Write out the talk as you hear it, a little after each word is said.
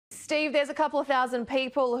Steve, there's a couple of thousand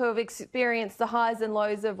people who have experienced the highs and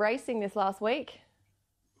lows of racing this last week.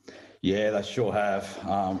 Yeah, they sure have.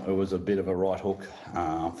 It was a bit of a right hook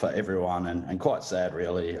for everyone, and quite sad,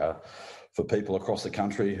 really, for people across the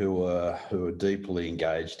country who were deeply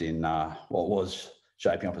engaged in what was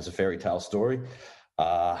shaping up as a fairy tale story.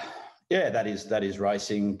 Yeah, that is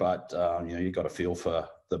racing, but you've got to feel for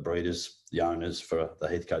the breeders, the owners, for the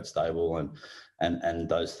Heathcote stable, and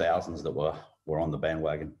those thousands that were on the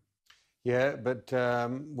bandwagon. Yeah, but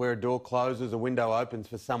where a door closes, a window opens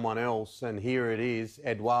for someone else, and here it is,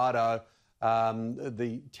 Eduardo,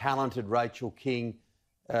 the talented Rachel King.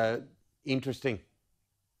 Interesting.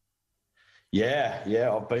 Yeah,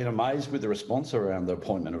 I've been amazed with the response around the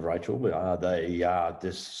appointment of Rachel.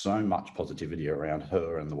 There's so much positivity around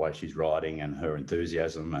her and the way she's riding and her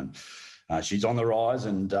enthusiasm, and she's on the rise.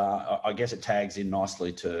 And I guess it tags in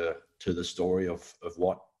nicely to the story of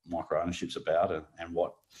what micro ownership's about and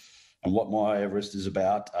what miEverest is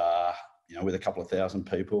about. With a couple of thousand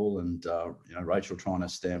people, and Rachel trying to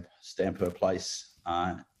stamp her place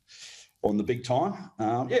on the big time.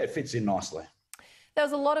 It fits in nicely. There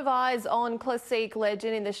was a lot of eyes on Classique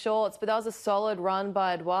Legend in the shorts, but that was a solid run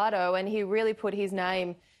by Eduardo, and he really put his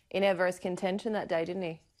name in Everest contention that day, didn't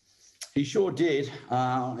he? He sure did.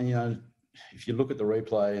 If you look at the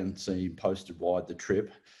replay and see him posted wide the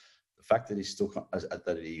trip, the fact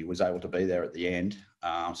that he was able to be there at the end,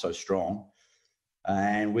 so strong,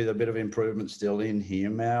 and with a bit of improvement still in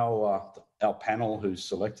him, our panel who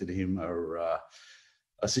selected him are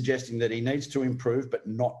suggesting that he needs to improve, but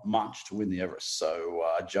not much to win the Everest. So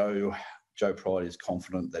Joe Pride is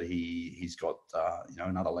confident that he's got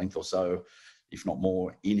another length or so, if not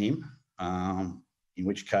more, in him. In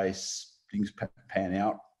which case things pan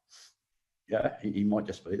out. Yeah, he might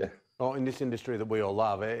just be there. Well, in this industry that we all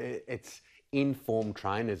love, it's informed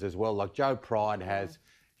trainers as well. Like Joe Pride has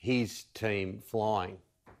his team flying.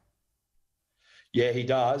 Yeah, he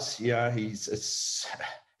does. He's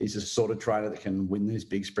a sort of trainer that can win these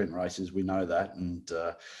big sprint races. We know that, and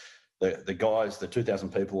the guys, the 2,000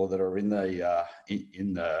 people that are in the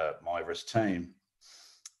miEverest team,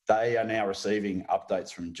 they are now receiving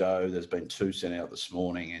updates from Joe. There's been 2 sent out this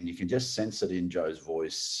morning, and you can just sense it in Joe's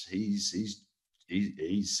voice. He's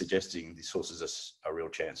suggesting this horse is a real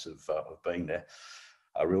chance of being there,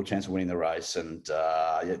 a real chance of winning the race, and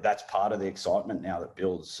that's part of the excitement now that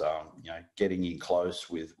builds. Getting in close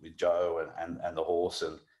with Joe and the horse,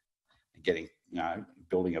 and getting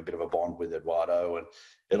building a bit of a bond with Eduardo, and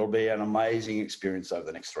it'll be an amazing experience over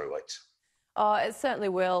the next 3 weeks. Oh, it certainly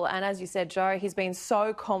will. And as you said, Joe, he's been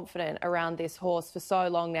so confident around this horse for so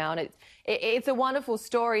long now, and it's a wonderful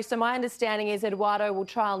story. So my understanding is Eduardo will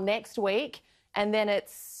trial next week, and then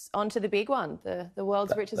it's on to the big one, the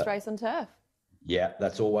world's richest race on turf. Yeah,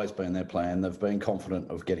 that's always been their plan. They've been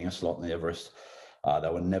confident of getting a slot in the Everest. They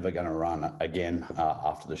were never going to run again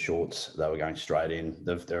after the shorts. They were going straight in.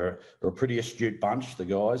 They're a pretty astute bunch, the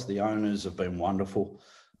guys. The owners have been wonderful.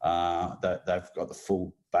 They've got the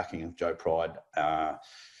full backing of Joe Pride.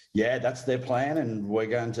 That's their plan, and we're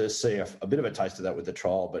going to see a bit of a taste of that with the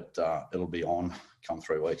trial, but it'll be on come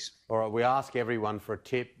 3 weeks. All right, we ask everyone for a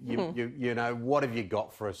tip. What have you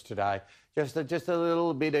got for us today? Just a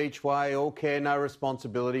little bit each way, all care, no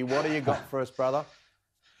responsibility. What do you got for us, brother?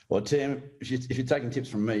 Well, Tim, if you're taking tips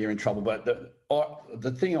from me, you're in trouble. But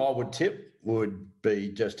the thing I would tip would be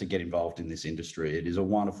just to get involved in this industry. It is a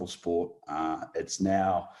wonderful sport. It's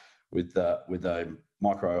now with the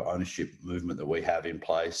micro ownership movement that we have in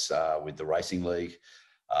place, with the racing league,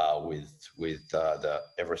 with the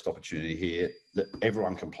Everest opportunity here, that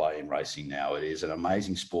everyone can play in racing now. It is an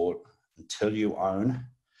amazing sport. Until you own,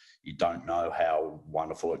 you don't know how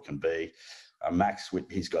wonderful it can be. Max,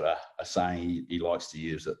 he's got a saying he likes to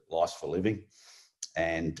use, that life's for living,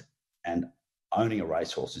 and owning a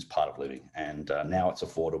racehorse is part of living. And now it's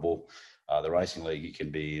affordable. The racing league, you can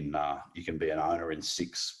be an owner in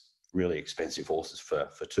 6 really expensive horses for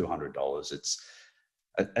 $200. It's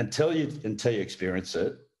until you experience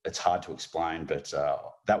it, it's hard to explain. But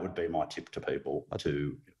that would be my tip to people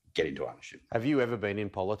to get into ownership. Have you ever been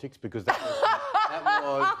in politics? Because that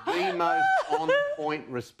was the most on-point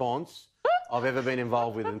response I've ever been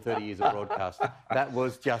involved with in 30 years of broadcasting. That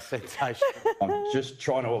was just sensational. I'm just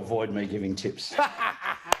trying to avoid me giving tips.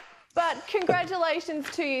 But congratulations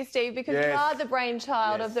to you, Steve, because you are the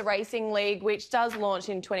brainchild of the Racing League, which does launch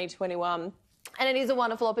in 2021. And it is a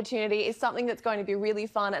wonderful opportunity. It's something that's going to be really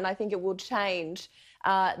fun, and I think it will change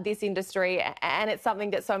this industry. And it's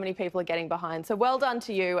something that so many people are getting behind. So well done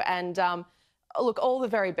to you. And look, all the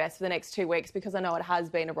very best for the next 2 weeks, because I know it has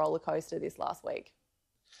been a roller coaster this last week.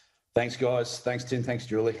 Thanks, guys. Thanks, Tim. Thanks,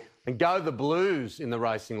 Julie. And go the Blues in the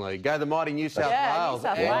Racing League. Go the mighty New South Wales. New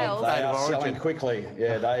South Wales. They are selling quickly.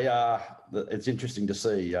 Yeah, they are. It's interesting to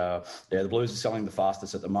see. The Blues are selling the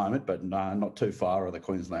fastest at the moment, but not too far are the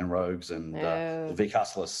Queensland Rogues and the Vic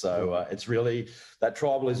Hustlers. So it's really, that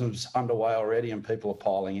tribalism's underway already and people are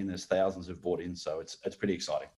piling in. There's thousands who've bought in. So it's pretty exciting.